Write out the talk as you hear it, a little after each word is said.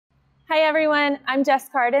Hi everyone, I'm Jess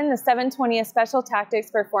Carden, the 720th Special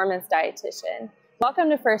Tactics Performance Dietitian. Welcome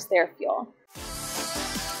to First Their Fuel.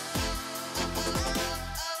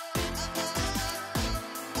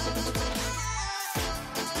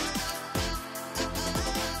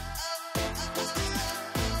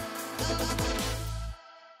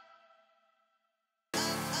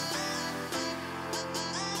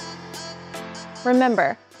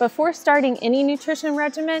 Remember, before starting any nutrition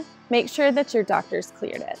regimen, make sure that your doctor's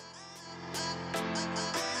cleared it.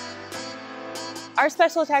 Our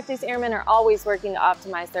Special Tactics Airmen are always working to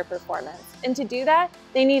optimize their performance, and to do that,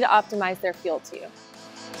 they need to optimize their fuel too.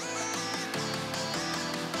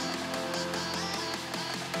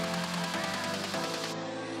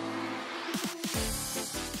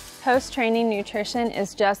 Post-training nutrition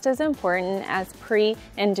is just as important as pre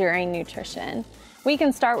and during nutrition. We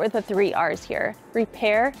can start with the 3 R's here: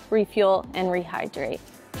 repair, refuel, and rehydrate.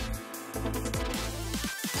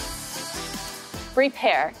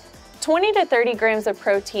 Repair. 20 to 30 grams of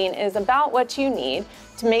protein is about what you need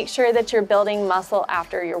to make sure that you're building muscle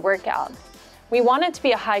after your workout. We want it to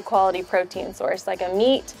be a high-quality protein source like a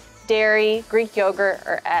meat, dairy, Greek yogurt,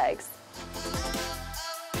 or eggs.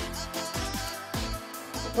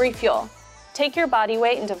 Refuel. Take your body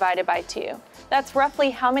weight and divide it by 2. That's roughly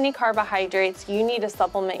how many carbohydrates you need to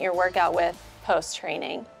supplement your workout with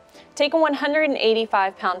post-training. Take a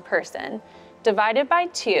 185-pound person. Divided by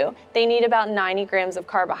 2, they need about 90 grams of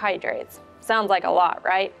carbohydrates. Sounds like a lot,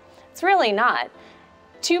 right? It's really not.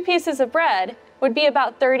 2 pieces of bread would be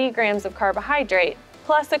about 30 grams of carbohydrate,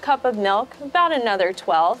 plus a cup of milk, about another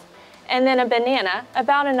 12, and then a banana,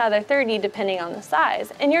 about another 30 depending on the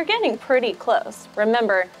size. And you're getting pretty close.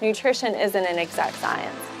 Remember, nutrition isn't an exact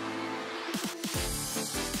science.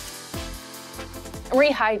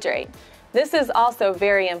 Rehydrate. This is also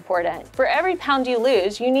very important. For every pound you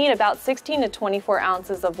lose, you need about 16 to 24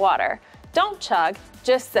 ounces of water. Don't chug,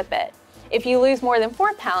 just sip it. If you lose more than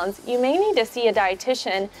 4 pounds, you may need to see a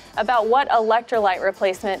dietitian about what electrolyte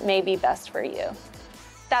replacement may be best for you.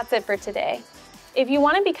 That's it for today. If you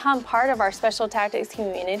want to become part of our Special Tactics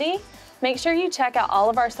community, make sure you check out all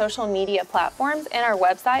of our social media platforms and our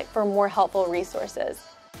website for more helpful resources.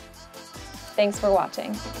 Thanks for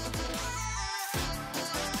watching.